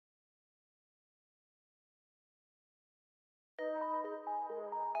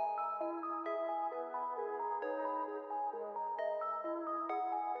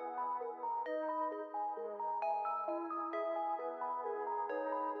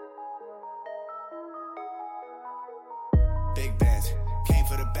Big bands, came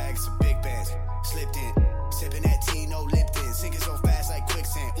for the bags of big bands. Slipped in, sipping that tea, no Lipton. Sinking so fast like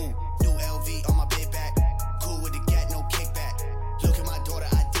quicksand. New LV on my big back. Cool with the gat, no kickback. Look at my daughter,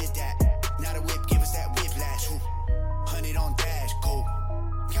 I did that. Now the whip, give us that whiplash. 100 on dash, go.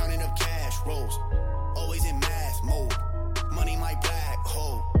 Counting up cash, rolls. Always in math mode. Money my black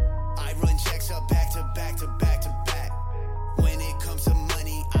hole. I run checks up back to back to back to back. When it comes to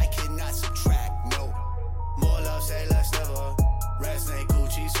money, I cannot subtract, no. More love, say less, never. Red snake,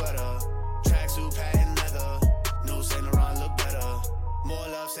 Gucci sweater. Tracksuit, patent leather. New Saint Laurent look better. More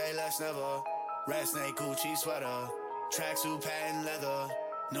love, say less, never. Red snake, Gucci sweater. Tracksuit, patent leather.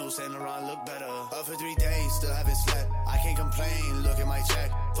 New Saint Laurent look better. Up for 3 days, still haven't slept. I can't complain, look at my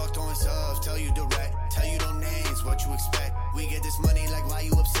check. Fuck throwing subs, tell you direct. Tell you no names, what you expect. We get this money like why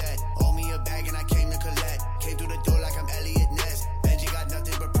you upset. Owe me a bag and I came to collect. Came through the door like I'm Elliot Ness. Benji got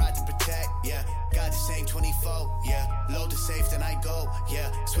nothing but pride to protect, yeah. Got the same 24, yeah. Load the safe, then I go, yeah.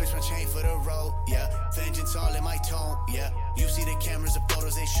 Switch my chain for the road, yeah. Vengeance all in my tone, yeah. You see the cameras, the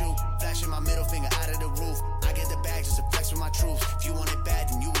photos they shoot. Flashing my middle finger out of the roof. I get the bag just to flex with my troops. If you want it bad,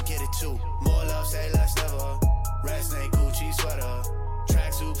 then you would get it too. More love, say less, never. Red snake, Gucci sweater.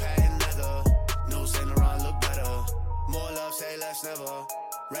 Tracksuit, patent leather. New Saint Laurent look better. More love, say less, never.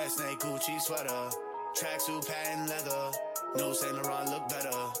 Red snake, Gucci sweater. Tracksuit, patent leather. New Saint Laurent look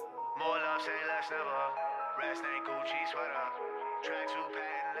better. More love, say less, never. Red snake, Gucci sweater. Tracksuit,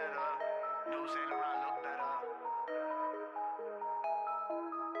 patent leather. New Saint Laurent look better.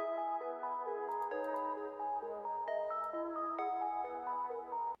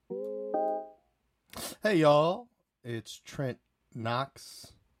 Hey y'all, it's Trent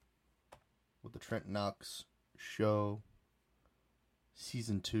Knox with the Trent Knox Show,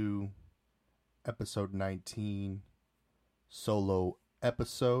 Season 2, Episode 19, solo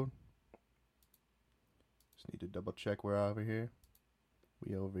episode. Just need to double check we're over here.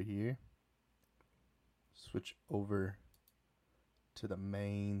 We over here. Switch over to the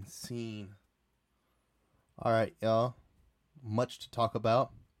main scene. Alright y'all, much to talk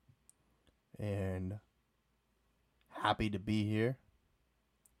about. And happy to be here.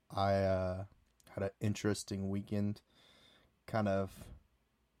 I had an interesting weekend. Kind of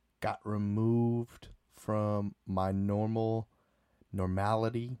got removed from my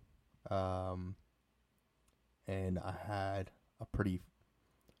normality. And I had a pretty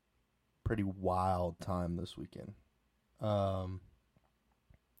wild time this weekend. I'm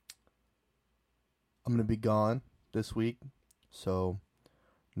going to be gone this week. So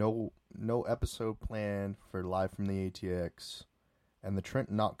no episode planned for Live from the ATX, and the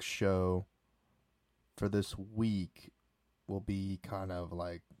Trent Knox Show for this week will be kind of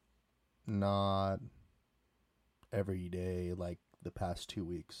like not every day like the past 2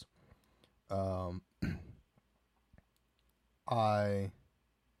 weeks. I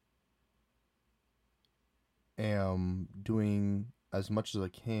am doing as much as I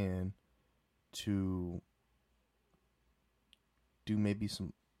can to do maybe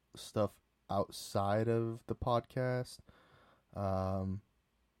some stuff outside of the podcast,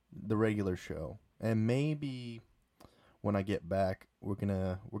 the regular show, and maybe when I get back, we're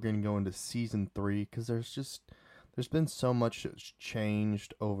gonna go into season 3 because there's been so much that's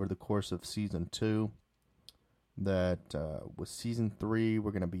changed over the course of season 2 that with season 3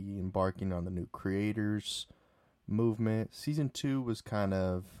 we're gonna be embarking on the new creators movement. Season 2 was kind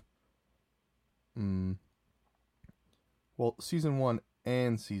of season 1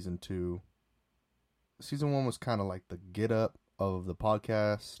 and season 2. Season 1 was kind of like the get up of the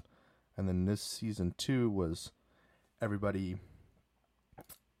podcast, and then this season 2 was everybody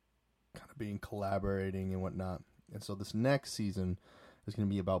kind of being collaborating and whatnot. And so this next season is going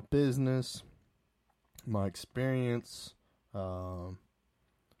to be about business, my experience, what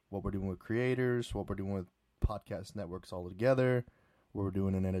we're doing with creators, what we're doing with podcast networks all together, what we're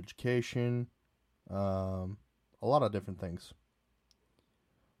doing in education, a lot of different things.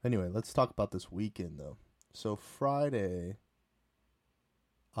 Anyway, let's talk about this weekend, though. So Friday,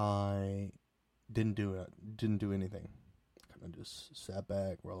 I didn't do anything. Kind of just sat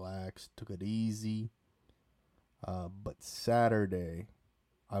back, relaxed, took it easy. But Saturday,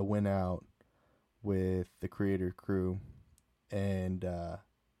 I went out with the creator crew, and I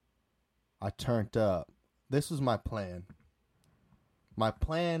turned up. This was my plan. My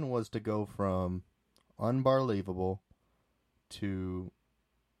plan was to go from Unbarleavable to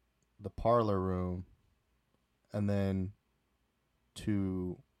the parlor room, and then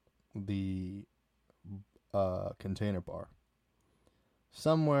to the Container Bar.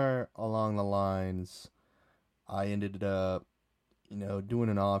 Somewhere along the lines, I ended up, doing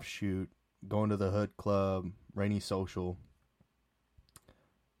an offshoot, going to the Hood Club, Rainy Social,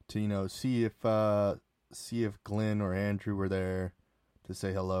 to see if Glenn or Andrew were there to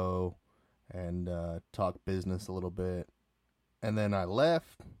say hello and talk business a little bit. And then I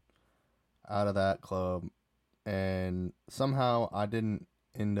left out of that club, and somehow I didn't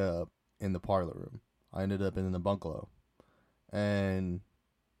end up in the parlor room. I ended up in the bungalow. And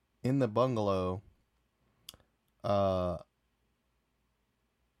in the bungalow, I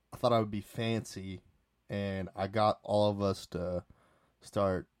thought I would be fancy, and I got all of us to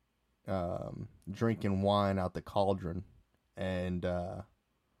start drinking wine out the cauldron, and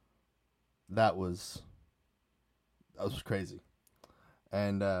that was crazy.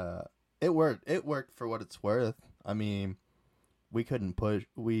 And it worked. It worked for what it's worth. I mean, we couldn't push.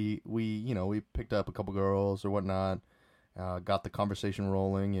 We picked up a couple girls or whatnot, got the conversation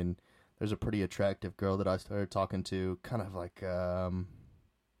rolling, and there's a pretty attractive girl that I started talking to, kind of like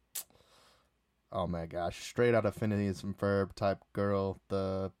oh my gosh, straight out of Phineas and Ferb type girl,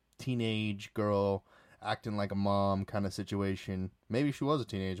 the teenage girl acting like a mom kind of situation. Maybe she was a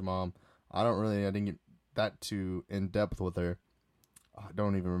teenage mom. I didn't get that too in depth with her. I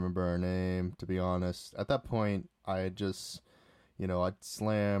don't even remember her name, to be honest. At that point, I had just, I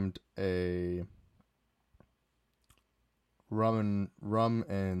slammed a rum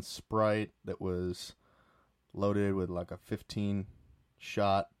and Sprite that was loaded with like a 15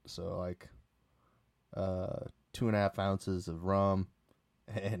 shot, so like 2.5 ounces of rum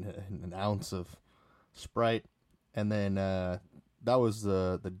and an ounce of Sprite, and then that was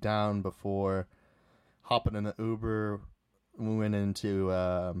the down before hopping in the Uber. We went into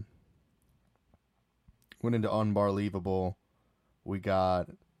Unbelievable. We got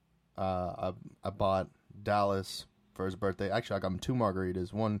I bought Dallas for his birthday. Actually, I got him 2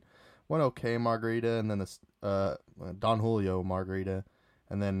 margaritas. One okay margarita, and then this Don Julio margarita,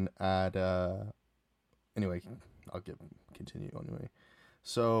 and then add anyway, I'll continue anyway.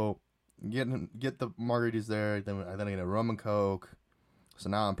 So get the margaritas there. Then I get a rum and coke. So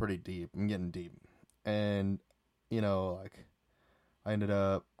now I'm pretty deep. I'm getting deep, and like I ended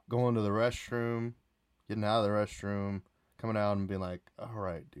up going to the restroom, getting out of the restroom, coming out and being like, all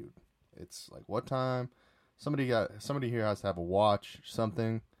right, dude, it's like what time? Somebody here has to have a watch,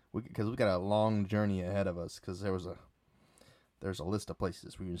 something, because we got a long journey ahead of us. Because there's a list of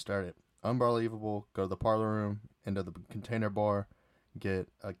places we can start it. Unbelievable. Go to the parlor room, into the Container Bar, get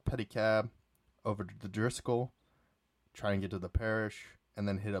a pedicab over to the Driscoll, try and get to the Parish, and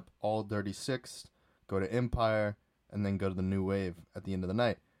then hit up All Dirty Sixth, go to Empire, and then go to the New Wave at the end of the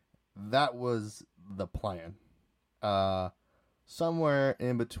night. That was the plan. Somewhere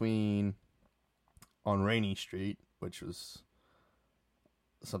in between on Rainy Street, which was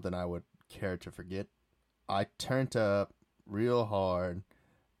something I would care to forget, I turned up real hard,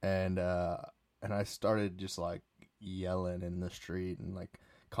 and I started just like yelling in the street and like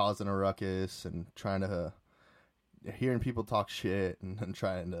causing a ruckus and trying to hearing people talk shit and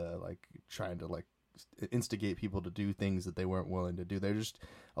trying to instigate people to do things that they weren't willing to do. There's just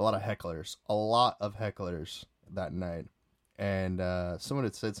a lot of hecklers that night. And someone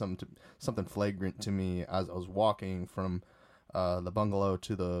had said something flagrant to me as I was walking from the bungalow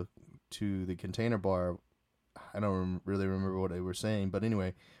to the Container Bar. I don't really remember what they were saying, but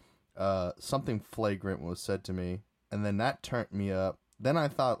anyway, something flagrant was said to me, and then that turned me up. Then I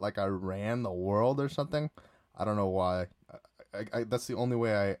thought like I ran the world or something. I don't know why. I that's the only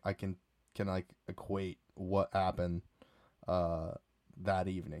way I can like equate what happened that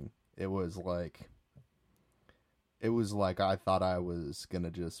evening. It was like I thought I was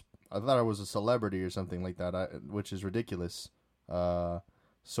a celebrity or something like that, which is ridiculous.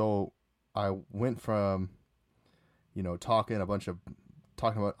 So I went from I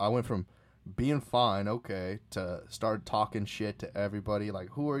went from being fine, okay, to start talking shit to everybody, like,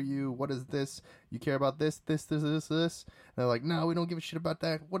 who are you? What is this? You care about this? And they're like, no, we don't give a shit about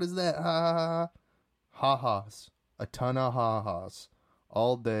that. What is that? Ha ha ha. Ha-has. A ton of ha-has.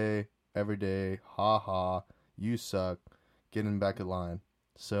 All day, every day, ha-ha. You suck. Getting back in line.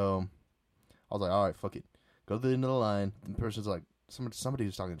 So, I was like, alright, fuck it. Go to the end of the line. The person's like, somebody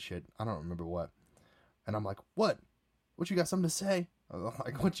was talking shit. I don't remember what. And I'm like, what? What, you got something to say? I'm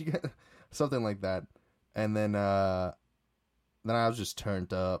like, what you got? Something like that. And then I was just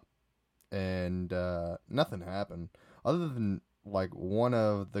turned up, and nothing happened other than like one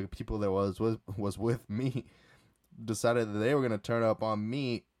of the people that was with me decided that they were gonna turn up on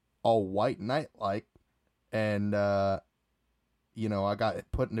me all white knight like, and I got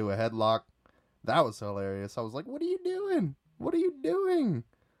put into a headlock. That was hilarious. I was like, what are you doing? What are you doing?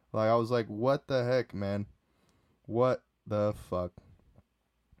 Like, I was like, what the heck, man? What the fuck?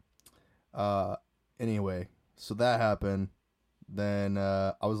 Anyway, so that happened. Then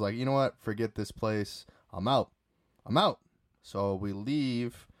I was like, you know what? Forget this place. I'm out. So we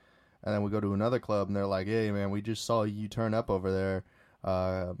leave, and then we go to another club, and they're like, hey, man, we just saw you turn up over there.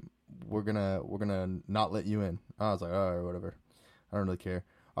 We're gonna not let you in. I was like, all right, whatever. I don't really care.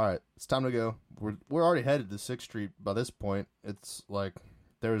 All right, it's time to go. We're already headed to 6th Street by this point. It's like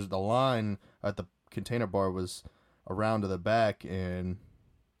there's the line at the Container Bar was around to the back, and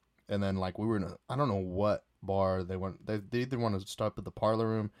then like we were in I don't know what bar they went. They either wanted to stop at the Parlor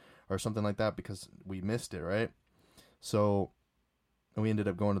Room or something like that because we missed it, right? So we ended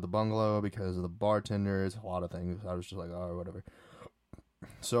up going to the Bungalow because of the bartenders, a lot of things. I was just like, oh, whatever.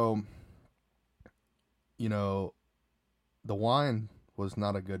 So, the wine was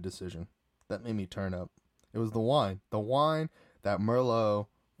not a good decision. That made me turn up. It was the wine. The wine, that Merlot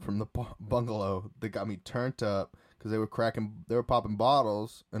from the Bungalow that got me turned up because they were popping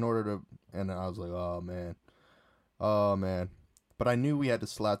bottles in order to, and I was like, oh, man. But I knew we had to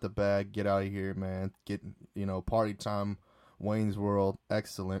slap the bag, get out of here, man. Get, party time, Wayne's World,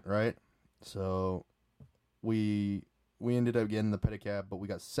 excellent, right? So we ended up getting the pedicab, but we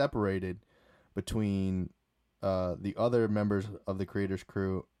got separated between the other members of the Creators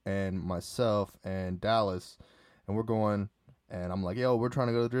Crew and myself and Dallas, and we're going, and I'm like, yo, we're trying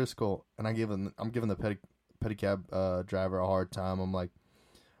to go to Driscoll, and I'm giving the pedicab driver a hard time. I'm like,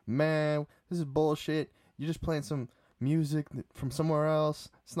 man, this is bullshit. You're just playing some music from somewhere else.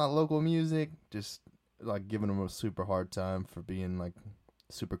 It's not local music. Just like giving him a super hard time for being like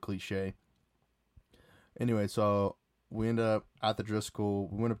super cliche. Anyway, so we ended up at the Driscoll.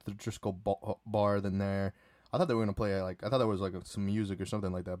 We went up to the Driscoll bar. Then there, I thought they were gonna play I thought there was like some music or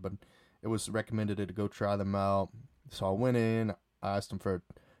something like that, but it was recommended to go try them out. So I went in. I asked them for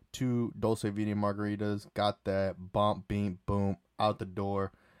 2 Dulce Vita margaritas. Got that. Bump, beam, boom, out the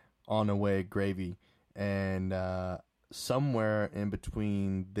door, on the way, gravy. And somewhere in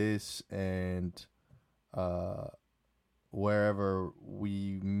between this and wherever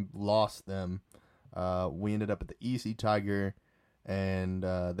we lost them, we ended up at the Easy Tiger, and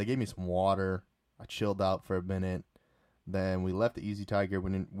they gave me some water. I chilled out for a minute. Then we left the Easy Tiger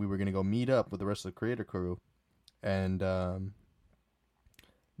when we were going to go meet up with the rest of the Creator Crew. And that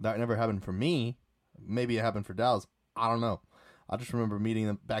never happened for me. Maybe it happened for Dallas. I don't know. I just remember meeting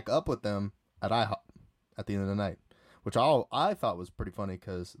them back up with them at IHOP at the end of the night, which I thought was pretty funny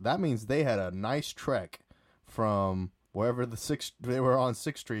because that means they had a nice trek from wherever they were on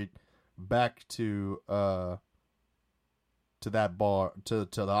 6th Street back to that bar, to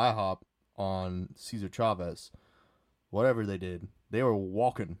the IHOP on Cesar Chavez. Whatever they did, they were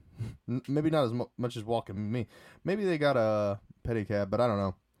walking. Maybe not as much as walking me. Maybe they got a pedicab, but I don't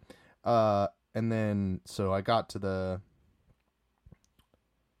know. And then so I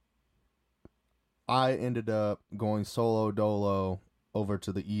ended up going solo dolo over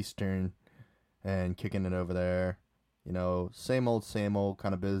to the Eastern and kicking it over there. Same old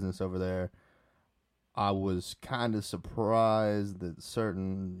kind of business over there. I was kind of surprised that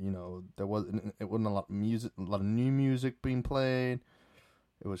it wasn't a lot of new music being played.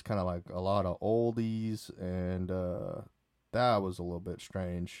 It was kind of like a lot of oldies, and that was a little bit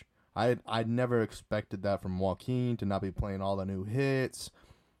strange. I'd never expected that from Joaquin to not be playing all the new hits.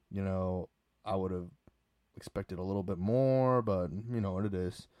 I would have expected a little bit more, but what it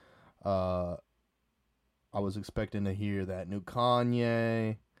is. I was expecting to hear that new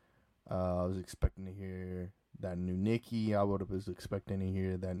Kanye. I was expecting to hear that new Nicki. I was expecting to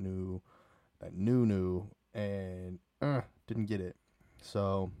hear that new, and didn't get it.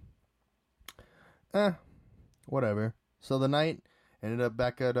 So, whatever. So the night ended up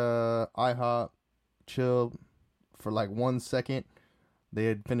back at IHOP, chilled for like 1 second. They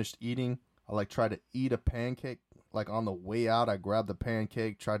had finished eating. I tried to eat a pancake. On the way out, I grabbed the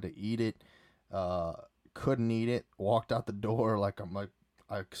pancake, tried to eat it, couldn't eat it. Walked out the door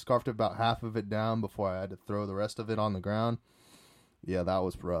I scarfed about half of it down before I had to throw the rest of it on the ground. Yeah, that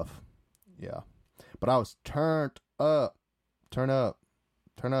was rough. Yeah. But I was turned up. Wasn't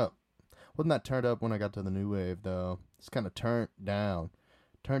that turned up when I got to the New Wave, though? It's kind of turned down.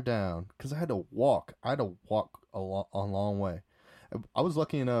 Because I had to walk. A long way. I was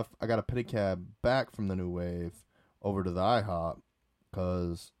lucky enough, I got a pedicab back from the New Wave over to the IHOP.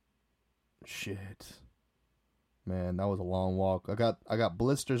 Because, shit. Man, that was a long walk. I got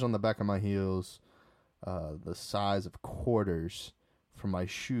blisters on the back of my heels, the size of quarters from my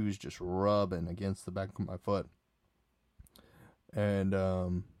shoes just rubbing against the back of my foot. And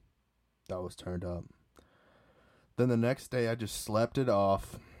that was turned up. Then the next day I just slept it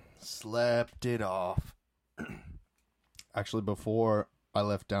off. Actually, before I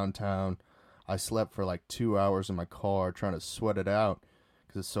left downtown, I slept for like 2 hours in my car trying to sweat it out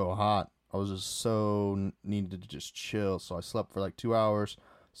because it's so hot. I was just so needed to just chill. So I slept for like 2 hours,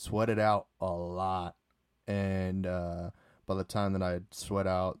 sweated out a lot. And by the time that I had sweat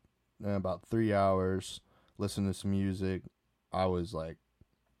out about 3 hours, listening to some music, I was like,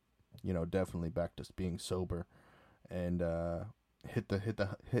 definitely back to being sober. And hit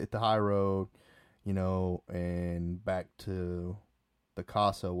the high road, and back to the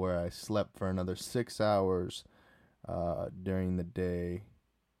casa where I slept for another 6 hours during the day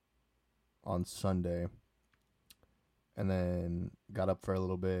on Sunday, and then got up for a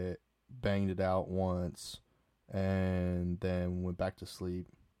little bit, banged it out once, and then went back to sleep.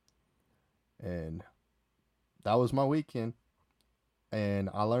 And that was my weekend, and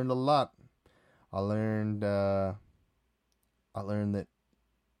I learned a lot. I learned that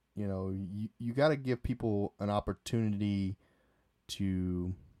you got to give people an opportunity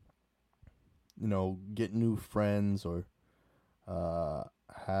to get new friends or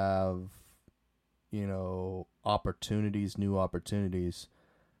have new opportunities.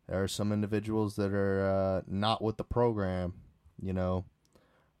 There are some individuals that are not with the program, and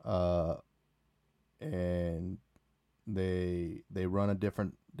they run a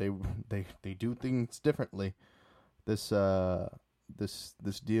different they do things differently. This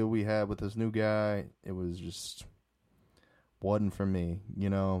deal we had with this new guy, it was just wasn't for me.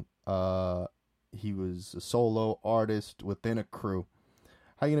 He was a solo artist within a crew.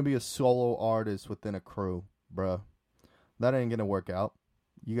 How you gonna be a solo artist within a crew, bruh? That ain't gonna work out.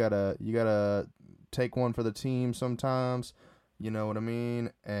 You gotta take one for the team sometimes. You know what I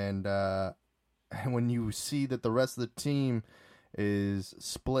mean? And when you see that the rest of the team is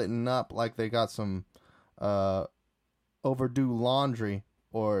splitting up like they got some overdue laundry,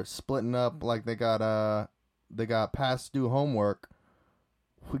 or splitting up like they got past due homework,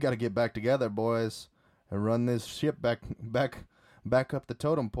 we got to get back together, boys, and run this ship back up the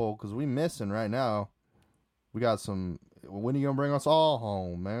totem pole, because we missing right now. We got some. When are you gonna bring us all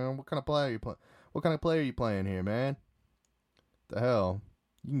home, man? What kind of player are you playing here, man? The hell,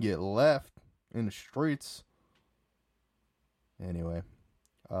 you can get left in the streets. Anyway,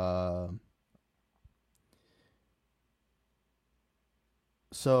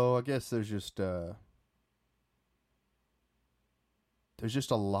 so I guess there's just a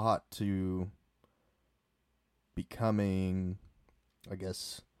lot to becoming, I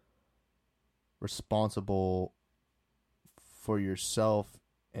guess, responsible for yourself,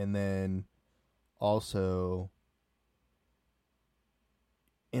 and then also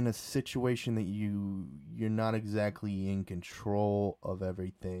in a situation that you're not exactly in control of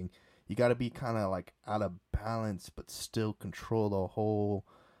everything. You got to be kind of like out of balance, but still control the whole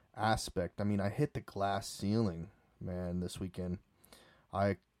aspect. I mean, I hit the glass ceiling, man, this weekend.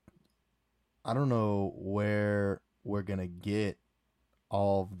 I don't know where we're gonna get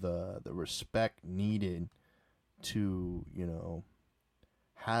all of the respect needed to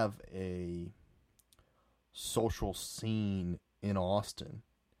have a social scene in Austin.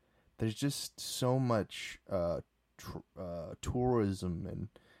 There's just so much tourism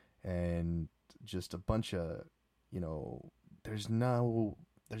and just a bunch of there's no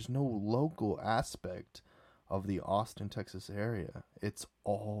local aspect of the Austin, Texas area. It's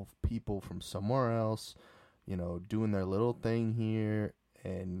all people from somewhere else, doing their little thing here,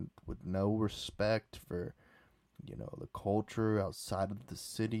 and with no respect for the culture outside of the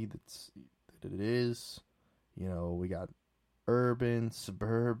city that it is. We got urban,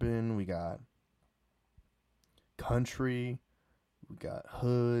 suburban, we got country, we got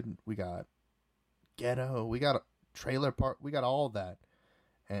hood, we got ghetto, we got a trailer park, we got all that.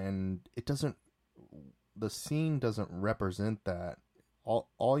 And the scene doesn't represent that.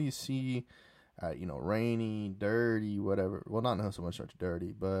 All you see, rainy, dirty, whatever. Well, not so much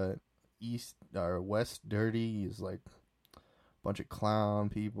dirty, but east or west dirty is like a bunch of clown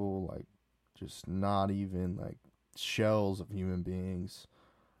people, like just not even like shells of human beings.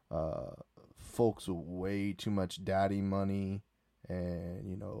 Folks with way too much daddy money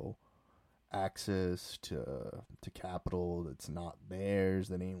and access to capital that's not theirs,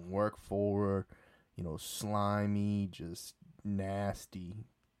 that ain't work for, slimy, just nasty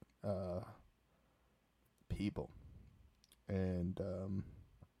people. And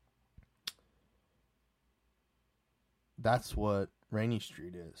that's what Rainy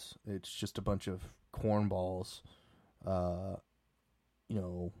Street is. It's just a bunch of cornballs,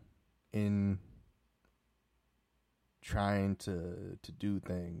 in trying to do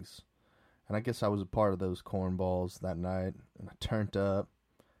things. And I guess I was a part of those cornballs that night. And I turned up,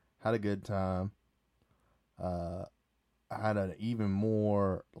 had a good time. I had an even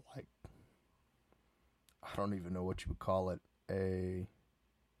more, like, I don't even know what you would call it, a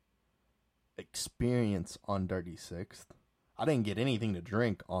experience on Dirty Sixth. I didn't get anything to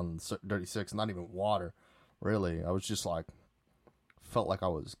drink on Dirty Sixth, not even water, really. I was just like, felt like I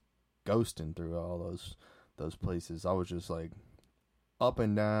was ghosting through all those places. I was just like up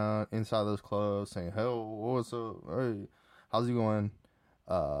and down inside those clubs saying, "Hey, what's up? Hey, how's it going?"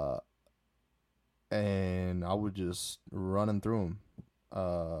 And I was just running through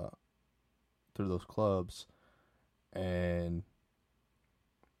them, through those clubs, and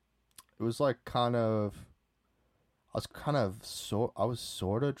it was like I was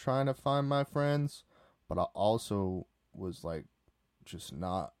sort of trying to find my friends, but I also was like just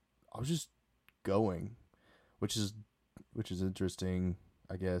not. I was just going, which is interesting,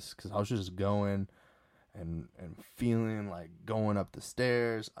 I guess, because I was just going and feeling like going up the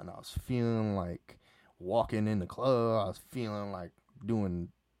stairs, and I was feeling like walking in the club. I was feeling like doing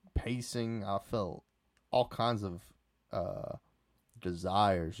pacing. I felt all kinds of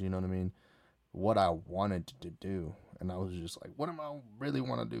desires, you know what I mean? What I wanted to do. And I was just like, what am I really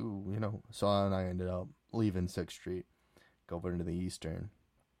want to do, you know? So and I ended up leaving 6th Street, go over into the Eastern,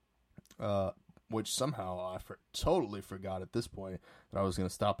 which somehow I totally forgot at this point that I was going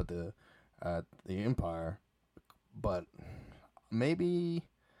to stop at the Empire. But maybe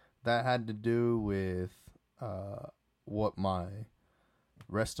that had to do with what my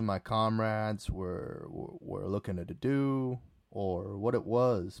rest of my comrades were looking to do, or what it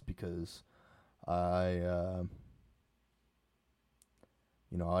was, because I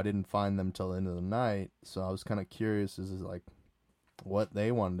didn't find them till the end of the night, so I was kind of curious as to like what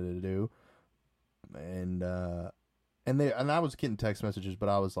they wanted to do, and I was getting text messages, but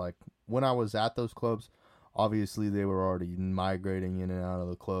I was like, when I was at those clubs, obviously they were already migrating in and out of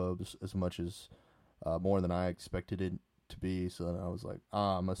the clubs as much as more than I expected it to be. So then I was like,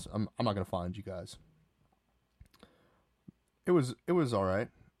 I'm not gonna find you guys. It was all right.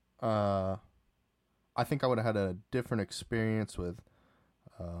 I think I would have had a different experience with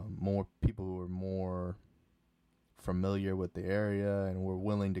more people who were more familiar with the area and were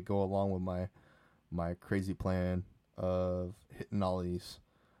willing to go along with my crazy plan of hitting all these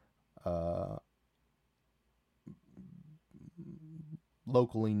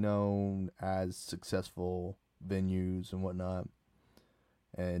locally known as successful venues and whatnot,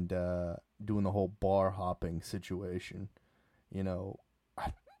 and doing the whole bar hopping situation. You know,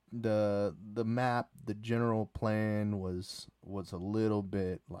 the map, the general plan was a little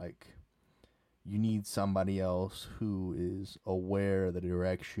bit like, you need somebody else who is aware of the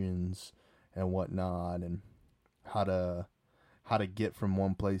directions and whatnot, and how to get from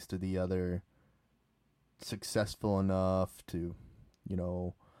one place to the other successful enough to, you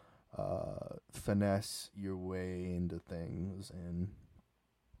know, finesse your way into things. And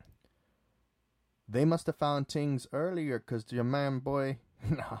they must have found things earlier, because your man, boy,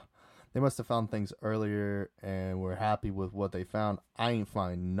 nah, they must have found things earlier and were happy with what they found. I ain't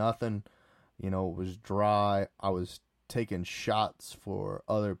find nothing. You know, it was dry. I was taking shots for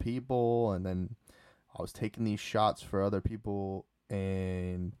other people, and then I was taking these shots for other people,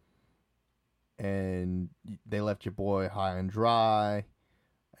 and they left your boy high and dry,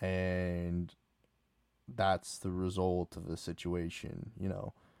 and that's the result of the situation, you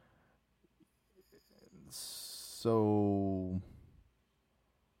know. So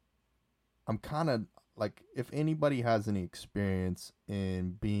I'm kind of like, if anybody has any experience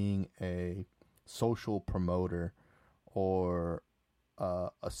in being a social promoter or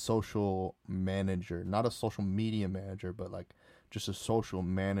a social manager, not a social media manager, but like just a social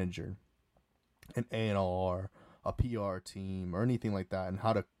manager, an A&R, a PR team, or anything like that, and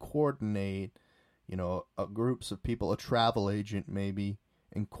how to coordinate, you know, groups of people, a travel agent maybe,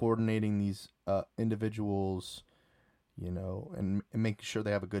 and coordinating these individuals, you know, and making sure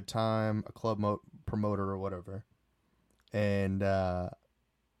they have a good time, a club promoter or whatever, and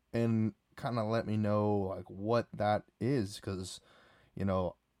kind of let me know like what that is, because, you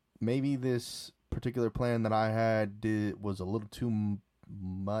know, maybe this particular plan that I had was a little too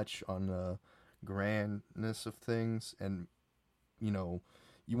much on the grandness of things, and, you know,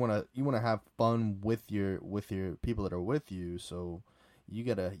 you want to have fun with your people that are with you, so you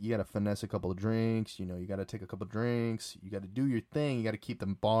gotta finesse a couple of drinks, you know, you gotta take a couple of drinks, you gotta do your thing, you gotta keep the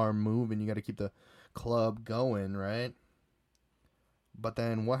bar moving, you gotta keep the club going, right? But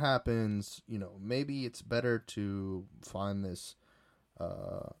then what happens, you know, maybe it's better to find this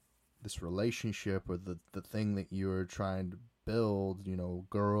this relationship or the thing that you're trying to build, you know,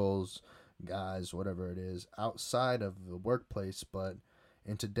 girls, guys, whatever it is, outside of the workplace. But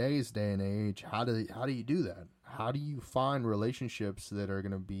in today's day and age, how do you do that? How do you find relationships that are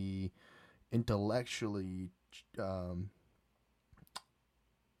going to be intellectually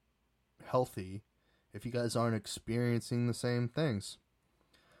healthy if you guys aren't experiencing the same things?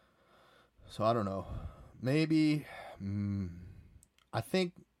 So I don't know. Maybe I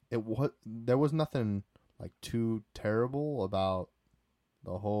think there was nothing like too terrible about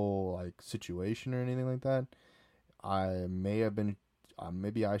the whole like situation or anything like that. I may have been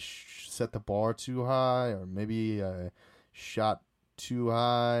maybe I set the bar too high, or maybe I shot too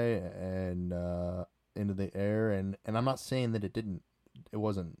high and into the air, and I'm not saying that it didn't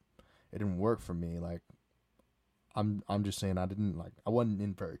work for me. Like I'm just saying I wasn't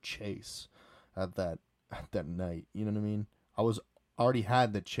in for a chase at that night. You know what I mean? I already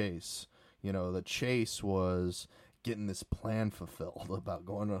had the chase. You know, the chase was getting this plan fulfilled about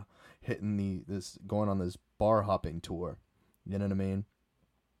going on this bar hopping tour. You know what I mean?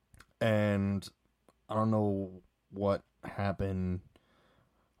 And I don't know what happened.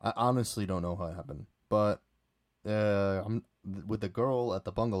 I honestly don't know what happened. But I'm with the girl at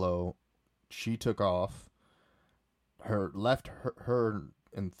the bungalow. She took off. Left her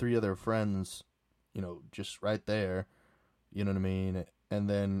and 3 other friends, you know, just right there. You know what I mean? And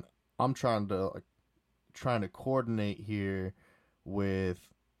then I'm trying to coordinate here with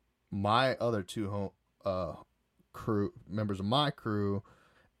my other 2 crew members of my crew,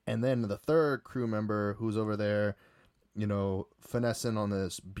 and then the 3rd crew member who's over there, you know, finessing on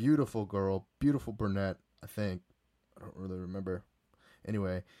this beautiful girl, beautiful brunette, I think. I don't really remember.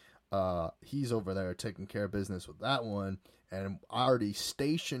 Anyway, he's over there taking care of business with that one, and I already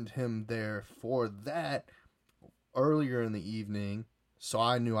stationed him there for that earlier in the evening, so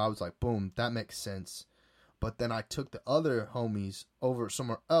I knew, I was like, boom, that makes sense. But then I took the other homies over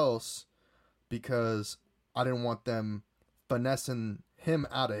somewhere else because I didn't want them finessing him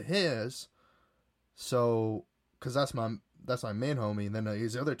out of his. So, because that's my main homie, and then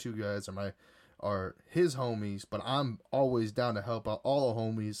these other 2 guys are his homies. But I'm always down to help out all the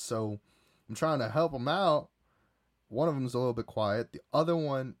homies, so I'm trying to help them out. One of them's a little bit quiet. The other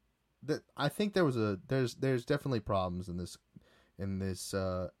one, that I think there's definitely problems in this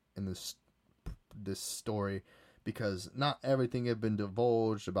story, because not everything had been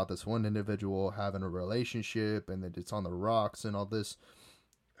divulged about this one individual having a relationship and that it's on the rocks and all this,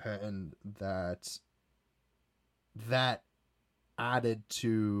 and that added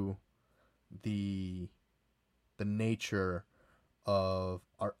to the nature of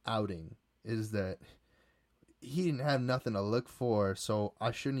our outing, is that he didn't have nothing to look for, so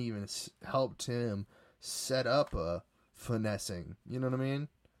I shouldn't even helped him set up a finessing, you know what I mean?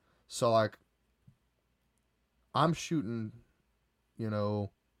 So like, I'm shooting, you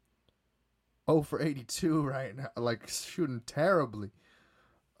know, 0 for 82 right now, like shooting terribly.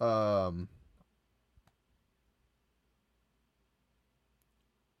 And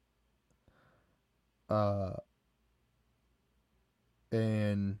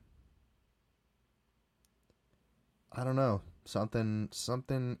I don't know, something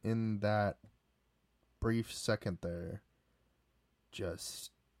in that brief second there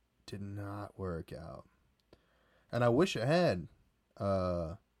just did not work out. And I wish it had.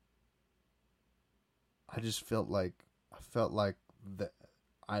 I just felt like that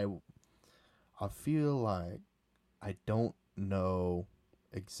I feel like I don't know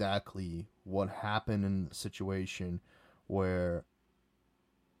exactly what happened in the situation where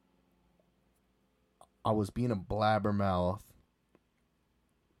I was being a blabbermouth.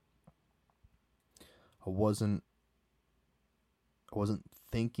 I wasn't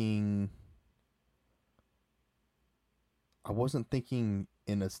thinking. I wasn't thinking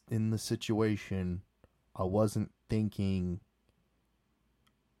in the situation. I wasn't thinking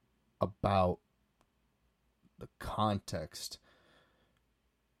about the context.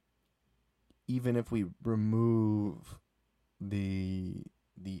 Even if we remove the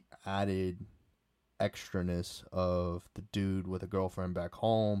added extraness of the dude with a girlfriend back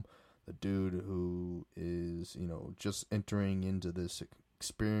home, the dude who is, you know, just entering into this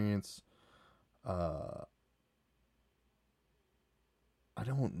experience, I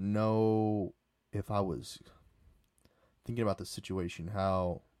don't know if I was thinking about the situation,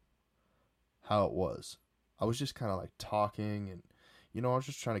 how it was. I was just kind of like talking, and, you know, I was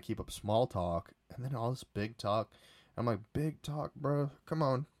just trying to keep up small talk, and then all this big talk. I'm like, big talk, bro, come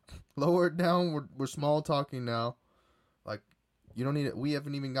on, lower it down. We're small talking now. Like, you don't need it. We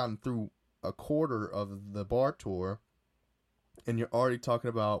haven't even gotten through a quarter of the bar tour, and you're already talking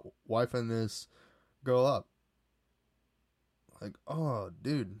about wifing this girl up. Like, oh,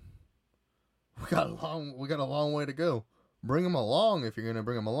 dude, we got a long way to go. Bring them along if you're gonna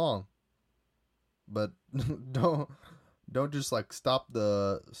bring them along, but don't just like stop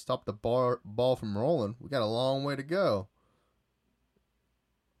the ball from rolling. We got a long way to go.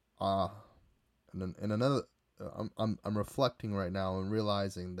 And another, I'm reflecting right now and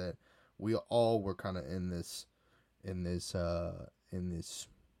realizing that we all were kind of in this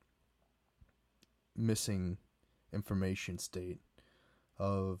missing information state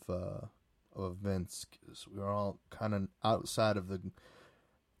of events, because we were all kind of outside of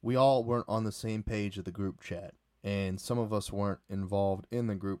we all weren't on the same page of the group chat, and some of us weren't involved in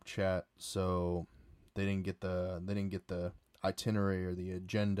the group chat, so they didn't get the itinerary or the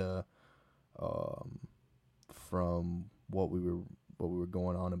agenda from what we were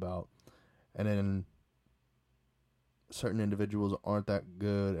going on about. And then certain individuals aren't that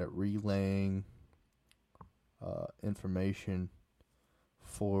good at relaying information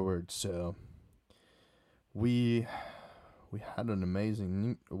forward, so we had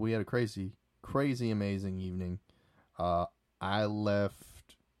a crazy amazing evening. I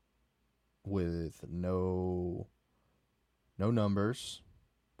left with no numbers,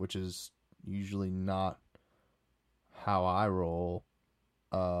 which is usually not how I roll.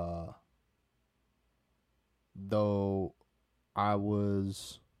 Though I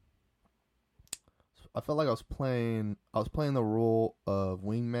felt like I was playing the role of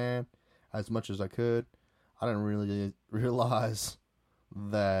wingman as much as I could. I didn't really realize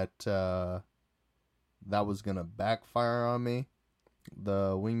that that was gonna backfire on me,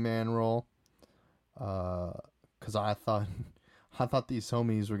 the wingman role, because I thought these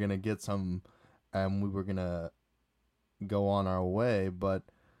homies were gonna get some, and we were gonna go on our way, but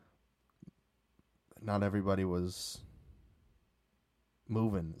not everybody was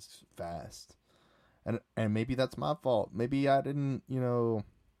moving as fast, and maybe that's my fault. Maybe I didn't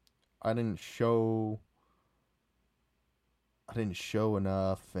show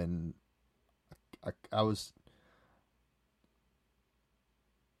enough, and I was,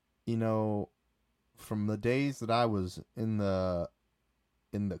 from the days that I was in the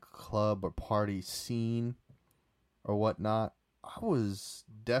club or party scene or whatnot, I was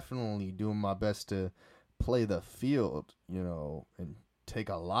definitely doing my best to play the field, and take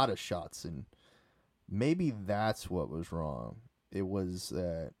a lot of shots, and maybe that's what was wrong. It was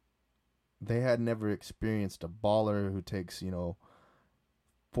that they had never experienced a baller who takes,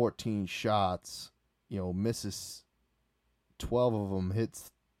 14 shots, misses 12 of them,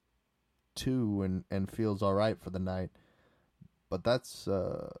 hits 2, and feels all right for the night. But that's,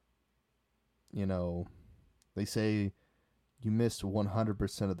 they say you miss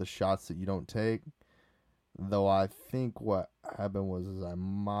 100% of the shots that you don't take. Though I think what happened was I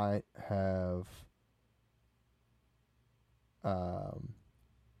might have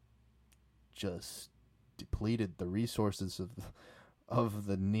just depleted the resources of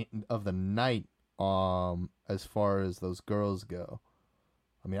the night as far as those girls go.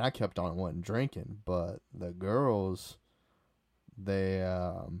 I mean, I kept on drinking, but the girls, they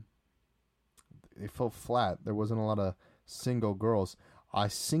fell flat. There wasn't a lot of single girls. I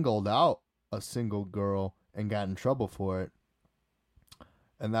singled out a single girl and got in trouble for it,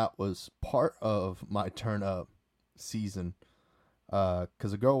 and that was part of my turn up season,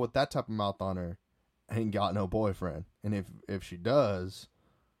 because a girl with that type of mouth on her ain't got no boyfriend, and if she does,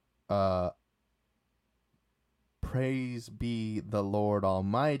 praise be the Lord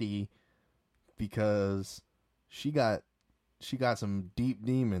Almighty, because she got some deep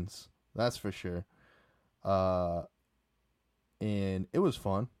demons, that's for sure. And it was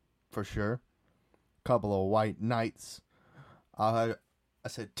fun, for sure. Couple of white knights. I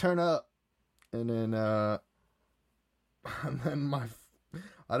said, turn up. And then, I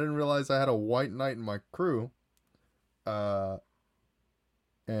didn't realize I had a white knight in my crew. And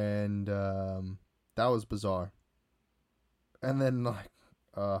that was bizarre. And then,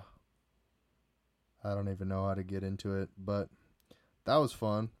 I don't even know how to get into it, but that was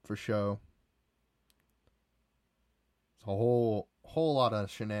fun, for sure. It's a whole lot of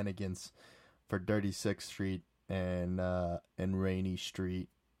shenanigans for Dirty 6th Street and Rainy Street.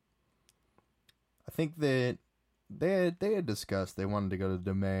 I think that they had discussed they wanted to go to the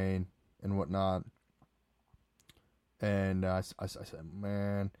Domain and whatnot. And I said,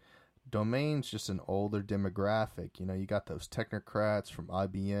 man, Domain's just an older demographic. You got those technocrats from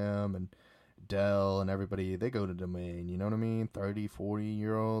IBM and Dell and everybody. They go to Domain, you know what I mean? 30,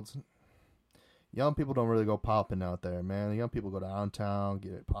 40-year-olds. Young people don't really go popping out there, man. Young people go downtown,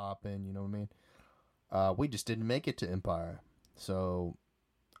 get it popping, you know what I mean? We just didn't make it to Empire. So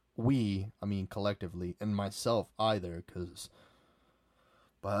I mean collectively, and myself either, because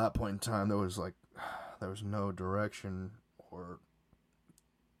by that point in time there was no direction or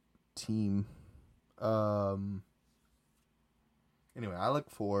team. Anyway, I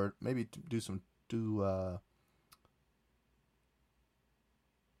look forward maybe to do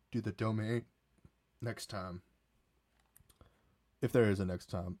the domain next time. If there is a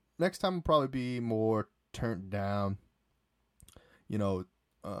next time. Next time will probably be more turned down. You know,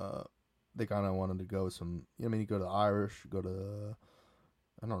 they kind of wanted to go you go to Irish, go to,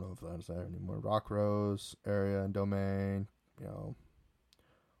 I don't know if that's there anymore, Rock Rose area and domain, you know,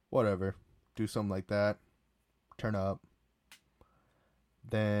 whatever. Do something like that. Turn up.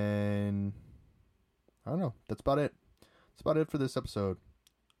 Then, I don't know. That's about it. That's about it for this episode.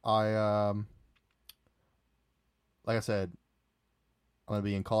 Like I said, I'm going to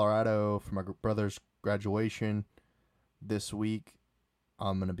be in Colorado for my brother's graduation this week.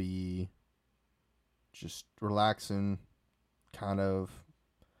 I'm going to be just relaxing, kind of,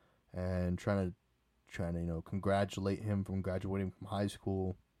 and trying to, congratulate him from graduating from high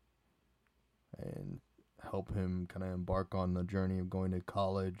school and help him kind of embark on the journey of going to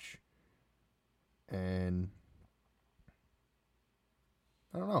college. And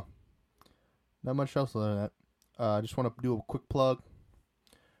I don't know. Not much else other than that. I just want to do a quick plug,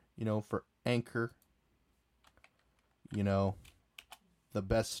 for Anchor. The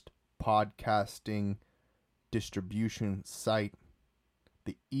best podcasting distribution site.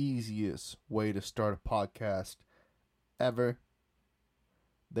 The easiest way to start a podcast ever.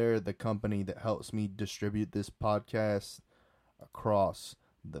 They're the company that helps me distribute this podcast across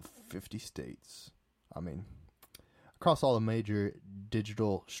the 50 states. I mean, across all the major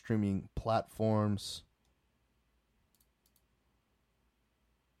digital streaming platforms.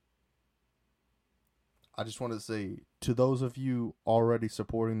 I just want to say, to those of you already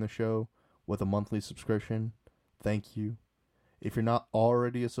supporting the show with a monthly subscription, thank you. If you're not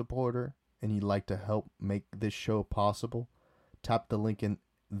already a supporter and you'd like to help make this show possible, tap the link in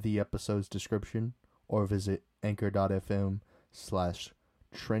the episode's description or visit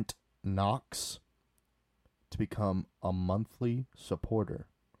anchor.fm/Trent Knox to become a monthly supporter.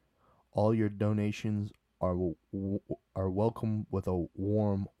 All your donations are welcome with a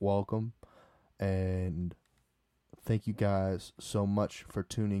warm welcome. And thank you guys so much for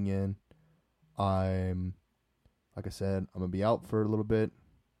tuning in. Like I said, I'm going to be out for a little bit.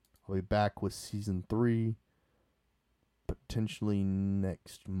 I'll be back with season 3, potentially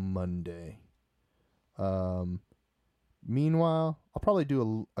next Monday. Meanwhile, I'll probably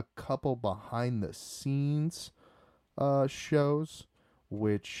do a couple behind the scenes shows,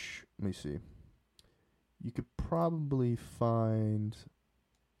 which, let me see. You could probably find...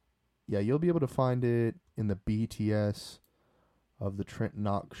 Yeah, you'll be able to find it in the BTS of the Trent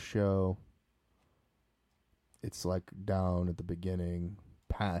Knox show. It's like down at the beginning,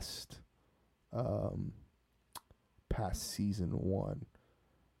 past season 1.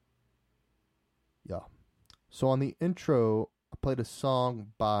 Yeah. So on the intro, I played a song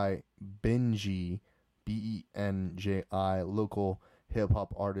by Benji, Benji, local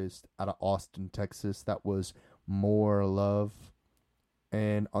hip-hop artist out of Austin, Texas. That was More Love.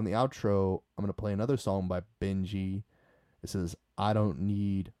 And on the outro, I'm going to play another song by Benji. It says, I Don't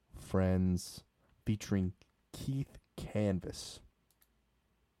Need Friends, featuring Keith Canvas.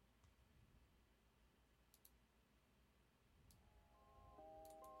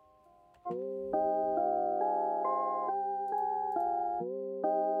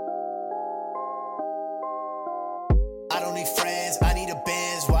 I don't need friends, I need a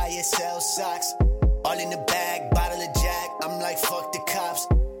Benz, YSL socks. All in the bag, bottle of Jack, I'm like fuck the cops.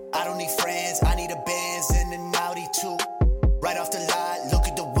 I don't need friends, I need a Benz and an Audi too. Right off the lot, look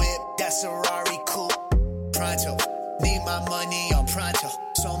at the whip, that's a Ferrari coupe. Pronto, need my money on pronto.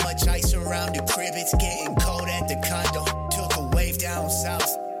 So much ice around the crib, it's getting cold at the condo. Took a wave down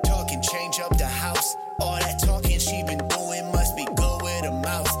south, talking change up the house. All that talking she been doing must be good with her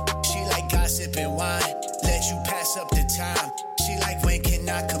mouth. She like gossip and wine, let you pass up the time. She like when can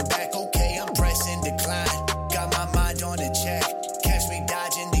I come back